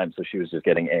every time, so she was just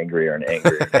getting angrier and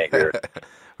angrier and angrier.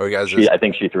 I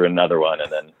think she threw another one,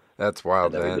 and then that's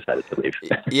wild, and then man. We decided to leave.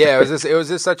 Yeah, it was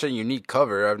just such a unique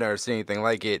cover. I've never seen anything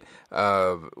like it.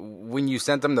 When you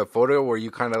sent them the photo, were you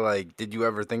kind of like, did you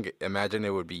ever imagine it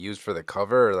would be used for the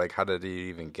cover, or like how did it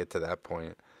even get to that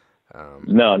point?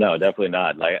 No, definitely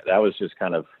not. Like that was just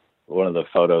kind of one of the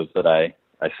photos that I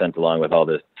sent along with all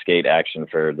the skate action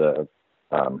for the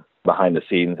behind the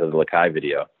scenes of the Lakai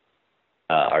video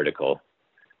article.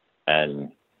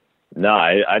 And no,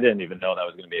 I didn't even know that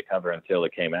was going to be a cover until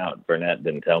it came out. Burnett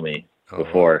didn't tell me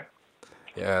before.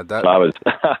 Yeah, so I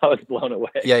was blown away.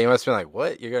 Yeah, you must have been like,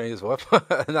 "What? You're gonna use what?"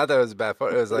 Not that it was a bad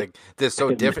photo. It was like this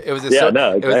so different. It was just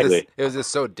exactly. It was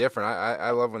just so different.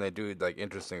 I love when they do like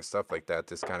interesting stuff like that.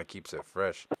 This kind of keeps it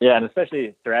fresh. Yeah, and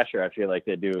especially Thrasher, I feel like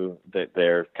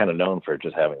they're kind of known for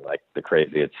just having like the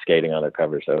craziest skating on their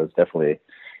cover. So it was definitely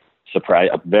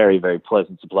a very, very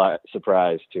pleasant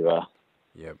surprise to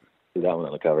see that one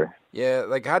on the cover. Yeah,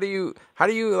 like how do you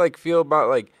like feel about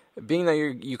like being that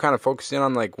you kind of focus in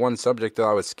on like one subject that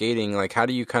I was skating? Like how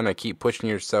do you kind of keep pushing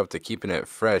yourself to keeping it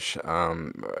fresh?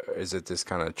 Is it just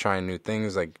kind of trying new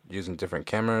things, like using different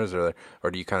cameras, or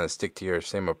do you kind of stick to your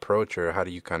same approach, or how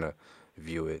do you kind of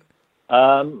view it?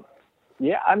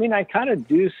 Yeah, I mean, I kind of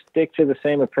do stick to the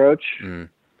same approach,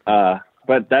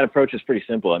 but that approach is pretty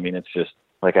simple. I mean, it's just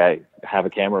like I have a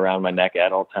camera around my neck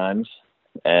at all times,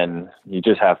 and you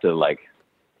just have to like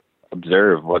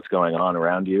observe what's going on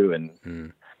around you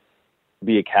and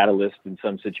be a catalyst in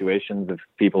some situations if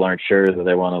people aren't sure that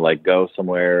they want to like go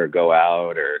somewhere or go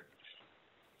out or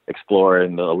explore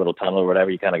in the little tunnel or whatever.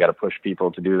 You kind of got to push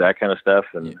people to do that kind of stuff.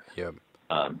 And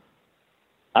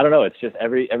I don't know. It's just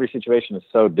every situation is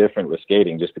so different with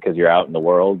skating just because you're out in the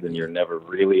world and you're never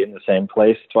really in the same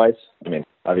place twice. I mean,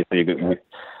 obviously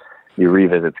you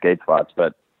revisit skate spots,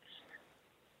 but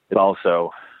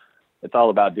it's all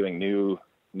about doing new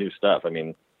stuff. I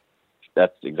mean,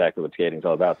 that's exactly what skating's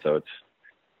all about. So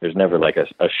there's never like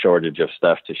a shortage of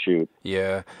stuff to shoot.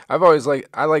 Yeah, I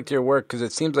liked your work because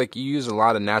it seems like you use a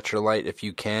lot of natural light if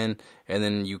you can, and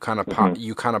then you kind of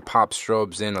pop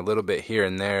strobes in a little bit here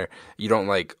and there. You don't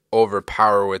like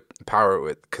power it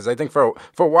with because I think for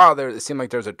a while there it seemed like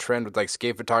there was a trend with like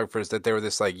skate photographers that they were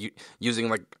this like using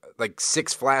like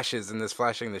 6 flashes and this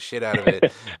flashing the shit out of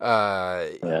it.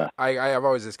 I've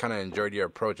always just kind of enjoyed your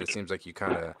approach. It seems like you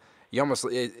kind of. You almost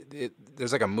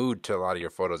there's like a mood to a lot of your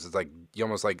photos. It's like you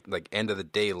almost like end of the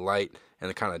day light and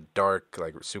the kind of dark,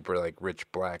 like super like rich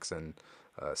blacks and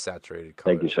saturated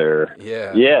colors. Thank you, sir.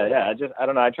 Yeah. I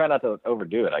don't know. I try not to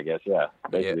overdo it. I guess. Yeah.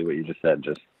 Basically, what you just said.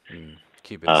 Just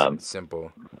keep it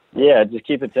simple. Yeah, just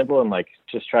keep it simple and like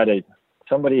just try to.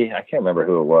 Somebody I can't remember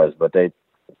who it was, but they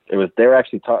were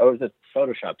actually it was a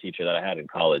Photoshop teacher that I had in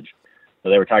college. So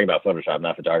they were talking about Photoshop,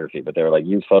 not photography, but they were like,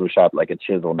 use Photoshop like a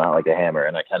chisel, not like a hammer.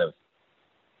 And I kind of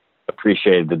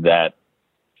appreciated that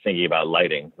thinking about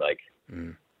lighting. Like,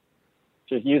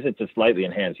 just use it to slightly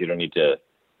enhance. You don't need to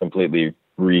completely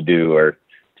redo or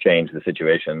change the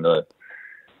situation.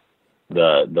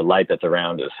 the light that's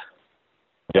around is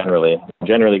generally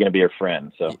going to be your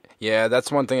friend. So yeah,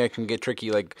 that's one thing that can get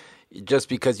tricky. Like, just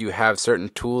because you have certain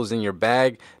tools in your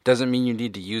bag doesn't mean you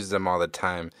need to use them all the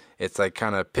time. It's like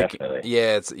kind of picking. definitely.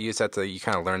 Yeah, it's you just have to. You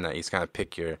kind of learn that. You just kind of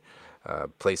pick your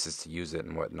places to use it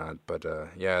and whatnot. But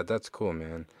yeah, that's cool,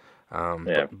 man.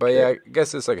 Yeah, But sure. yeah, I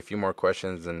guess it's like a few more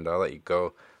questions, and I'll let you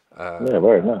go. Yeah,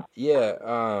 word, no.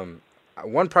 Yeah,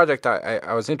 one project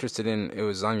I was interested in, it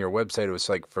was on your website. It was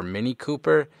like for Mini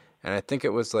Cooper, and I think it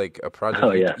was like a project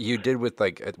Oh yeah. you did with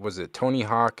like, was it Tony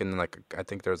Hawk, and like I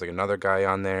think there was like another guy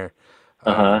on there.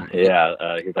 Yeah,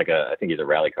 Yeah. He's like I think he's a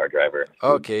rally car driver.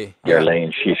 okay, yeah,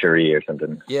 Lane Shishery or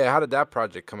something. yeah. How did that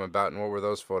project come about, and what were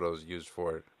those photos used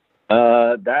for?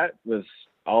 That was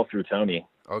all through Tony.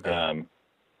 Okay.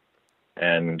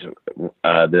 And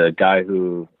the guy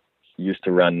who used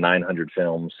to run 900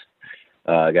 Films,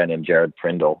 a guy named Jared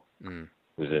Prindle,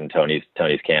 who's in Tony's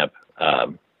camp.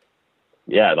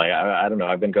 Yeah, like I don't know.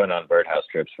 I've been going on birdhouse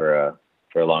trips for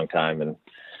a long time, and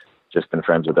just been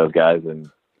friends with those guys. And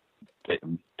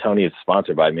Tony is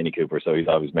sponsored by Mini Cooper, so he's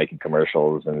always making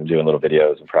commercials and doing little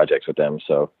videos and projects with them.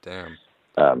 So, damn.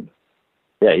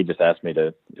 Yeah, he just asked me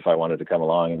if I wanted to come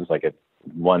along. It was like a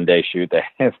 1-day shoot.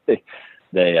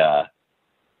 They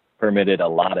permitted a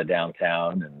lot of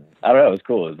downtown, and I don't know, it was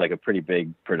cool. It was like a pretty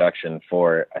big production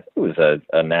for, I think it was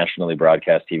a nationally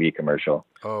broadcast TV commercial.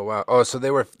 Oh wow. Oh, so they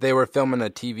were filming a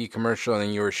TV commercial, and then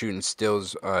you were shooting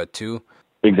stills too.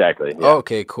 Exactly. Yeah. Oh,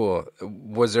 okay, cool.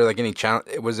 Was there like any challenge?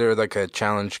 Was there like a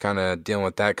challenge kind of dealing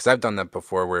with that? Because I've done that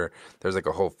before, where there's like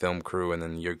a whole film crew, and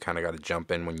then you kind of got to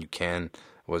jump in when you can.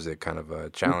 Was it kind of a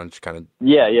challenge? Kind of.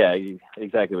 Yeah,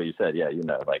 exactly what you said. Yeah,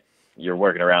 like you're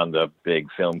working around the big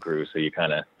film crew, so you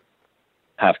kind of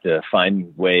have to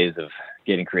find ways of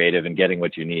getting creative and getting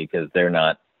what you need, because they're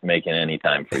not making any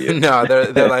time for you. No,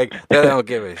 they're like, they don't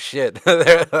give a shit.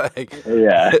 They're like,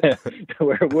 yeah,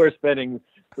 we're spending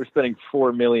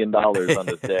 $4 million on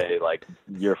this day. Like,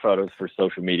 your photos for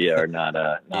social media are not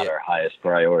our highest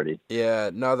priority.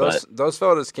 Yeah, no, those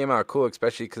photos came out cool,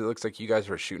 especially because it looks like you guys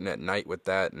were shooting at night with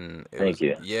that, and Thank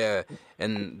you. Yeah,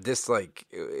 and this like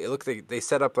it looked like they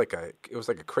set up like it was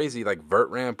like a crazy like vert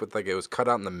ramp with like it was cut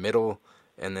out in the middle,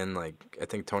 and then like I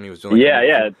think Tony was doing.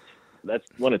 Like, that's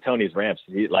one of Tony's ramps.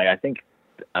 I think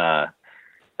that's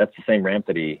the same ramp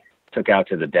that he took out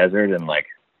to the desert and like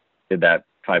did that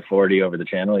 540 over the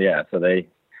channel. Yeah, so they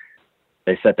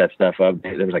set that stuff up.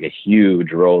 There was like a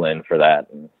huge roll in for that.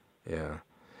 And,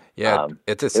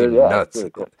 it just seemed nuts.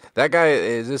 Really cool. That guy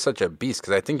is just such a beast,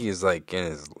 because I think he's like in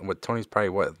his, Tony's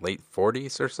probably late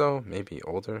 40s or so, maybe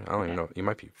older. I don't even know. He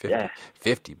might be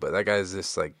 50, but that guy's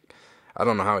just like, I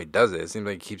don't know how he does it. It seems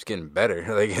like he keeps getting better.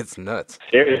 Like, it's nuts.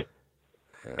 Seriously.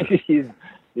 Yeah.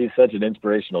 He's such an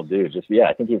inspirational dude.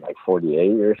 I think he's like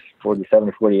 48 or 47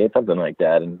 or 48, something like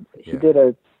that. And he did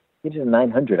a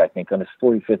 900, I think, on his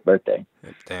 45th birthday.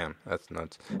 Damn, that's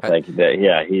nuts.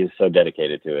 He's so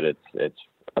dedicated to it. It's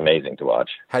amazing to watch.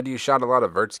 Had you shot a lot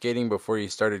of vert skating before you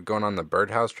started going on the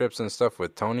birdhouse trips and stuff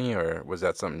with Tony, or was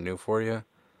that something new for you?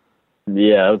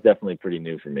 Yeah, it was definitely pretty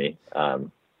new for me.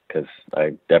 Because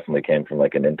I definitely came from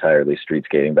like an entirely street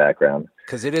skating background.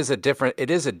 Because it is a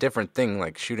different thing,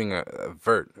 like shooting a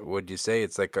vert. Would you say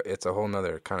it's like it's a whole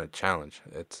nother kind of challenge?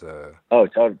 It's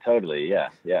totally, yeah.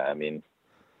 I mean,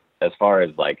 as far as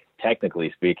like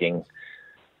technically speaking,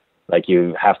 like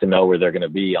you have to know where they're going to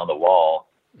be on the wall,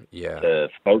 to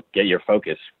get your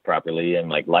focus properly and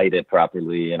like light it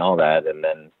properly and all that. And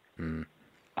then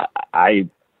I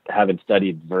haven't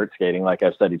studied vert skating like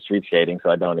I've studied street skating, so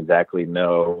I don't exactly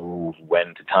know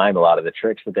when to time a lot of the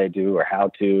tricks that they do or how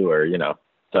to, or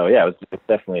So yeah, it was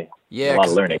definitely a lot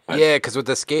of learning. Yeah, because with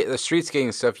the street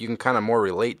skating stuff, you can kind of more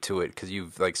relate to it because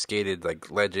you've like skated like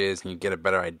ledges and you get a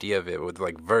better idea of it. With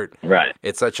like vert, right?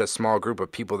 It's such a small group of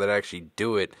people that actually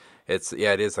do it. It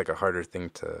is like a harder thing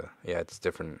to. Yeah, it's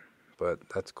different, but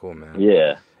that's cool, man.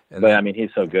 Yeah. But I mean,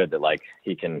 he's so good that like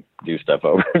he can do stuff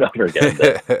over and over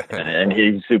again, and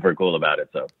he's super cool about it.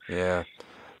 So yeah,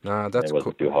 no, that's it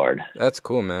wasn't cool. too hard. That's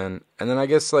cool, man. And then I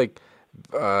guess like,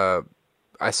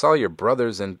 I saw your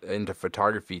brother's into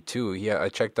photography too. I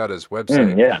checked out his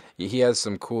website. He has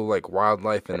some cool like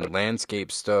wildlife and landscape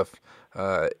stuff.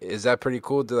 Is that pretty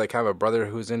cool to like have a brother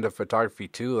who's into photography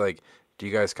too? Like, do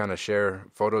you guys kind of share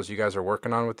photos you guys are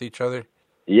working on with each other?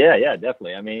 Yeah,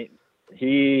 definitely. I mean,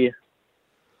 he's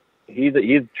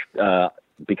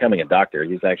becoming a doctor.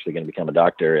 He's actually going to become a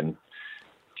doctor in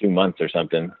 2 months or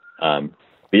something. But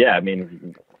yeah, I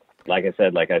mean, like I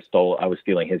said, I was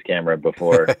stealing his camera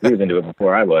before he was into it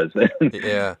before I was.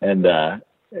 Yeah. And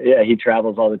he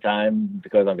travels all the time,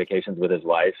 goes on vacations with his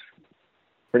wife.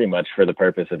 pretty much for the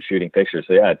purpose of shooting pictures.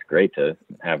 So yeah, it's great to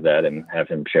have that and have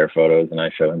him share photos and I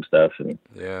show him stuff. And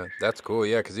yeah, that's cool.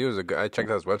 Yeah, because I checked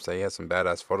out his website. He has some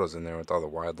badass photos in there with all the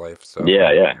wildlife stuff. Yeah.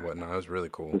 And whatnot. It was really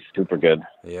cool. He's super good.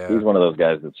 Yeah. He's one of those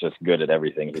guys that's just good at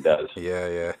everything he does.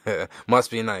 Yeah.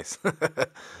 Must be nice.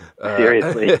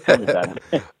 Seriously.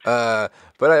 But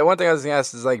one thing I was going to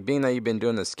ask is, like, being that you've been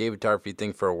doing the skate photography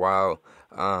thing for a while,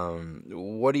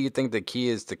 what do you think the key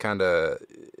is to kind of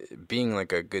being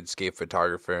like a good skate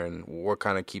photographer, and what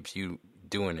kind of keeps you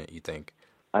doing it, you think?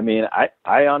 I mean,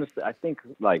 I honestly, I think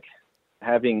like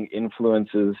having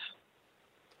influences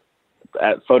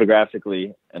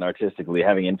photographically and artistically,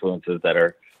 having influences that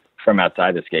are from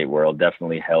outside the skate world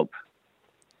definitely help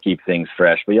keep things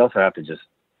fresh. But you also have to just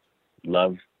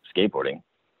love skateboarding.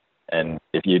 And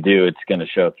if you do, it's going to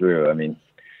show through. I mean,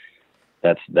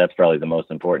 that's probably the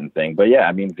most important thing. But yeah,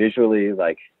 I mean, visually,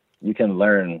 like, you can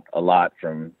learn a lot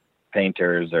from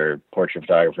painters or portrait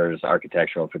photographers,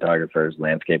 architectural photographers,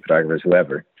 landscape photographers,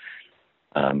 whoever,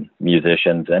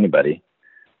 musicians, anybody.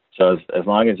 So as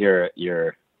long as your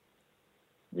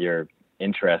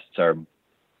interests are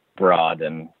broad,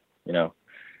 and, you know,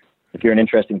 if you're an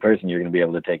interesting person, you're going to be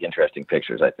able to take interesting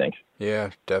pictures, I think.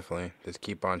 Yeah, definitely. Just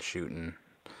keep on shooting.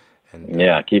 And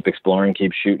yeah, keep exploring,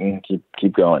 keep shooting,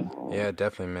 keep going. Yeah,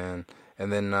 definitely, man.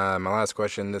 And then my last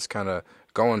question, this kind of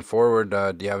going forward,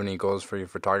 do you have any goals for your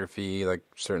photography, like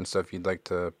certain stuff you'd like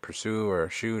to pursue or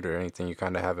shoot, or anything you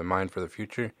kind of have in mind for the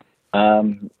future?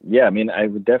 Yeah, I mean, I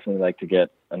would definitely like to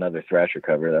get another Thrasher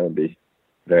cover. That would be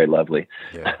very lovely.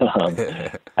 Yeah.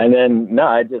 And then, no,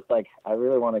 I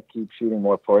really want to keep shooting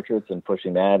more portraits and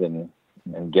pushing that and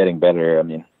getting better. I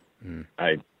mean,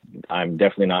 I'm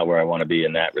definitely not where I want to be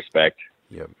in that respect.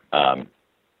 Yep.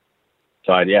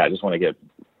 So I just want to get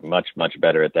much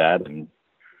better at that. And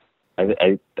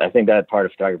I think that part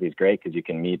of photography is great because you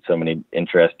can meet so many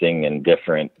interesting and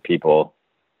different people,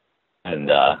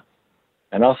 and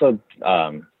also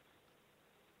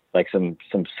like some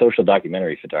social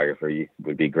documentary photography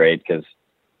would be great, because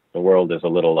the world is a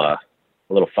little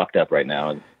fucked up right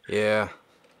now, and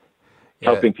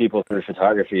helping people through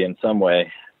photography in some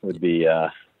way would be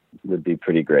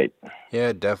pretty great.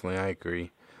 Yeah, definitely, I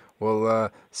agree.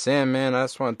 Well, Sam, man, I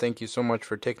just want to thank you so much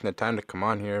for taking the time to come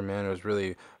on here, man. It was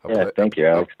really thank you,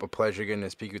 Alex. A pleasure getting to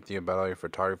speak with you about all your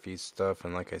photography stuff.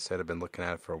 And like I said, I've been looking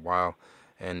at it for a while.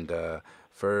 And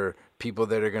for people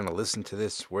that are going to listen to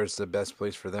this, where's the best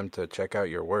place for them to check out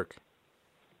your work?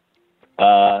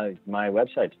 My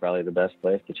website's probably the best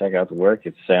place to check out the work.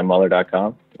 It's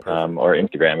sammuller.com, or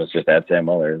Instagram is just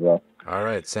 @sammuller as well. All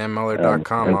right,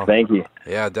 sammuller.com. Thank you.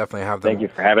 Yeah, definitely have them. Thank you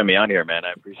for having me on here, man.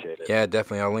 I appreciate it. Yeah,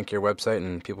 definitely. I'll link your website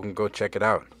and people can go check it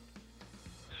out.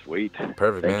 Sweet.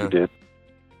 Perfect, man. Thank you, dude.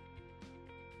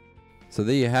 So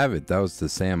there you have it. That was the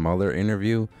Sam Muller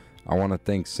interview. I want to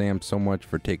thank Sam so much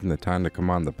for taking the time to come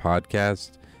on the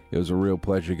podcast. It was a real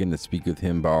pleasure getting to speak with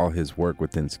him about all his work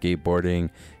within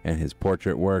skateboarding and his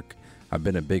portrait work. I've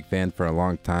been a big fan for a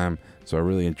long time, so I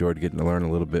really enjoyed getting to learn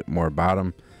a little bit more about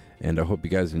him. And I hope you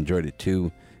guys enjoyed it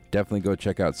too. Definitely go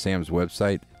check out Sam's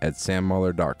website at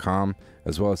sammuller.com,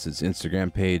 as well as his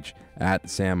Instagram page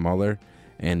 @sammuller.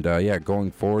 And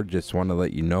going forward, just want to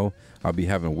let you know I'll be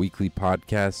having weekly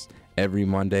podcasts every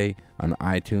Monday on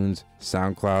iTunes,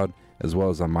 SoundCloud, as well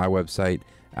as on my website,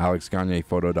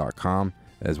 alexgagnephoto.com,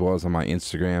 as well as on my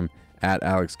Instagram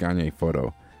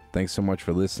 @alexgagnephoto. Thanks so much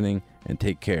for listening, and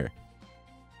take care.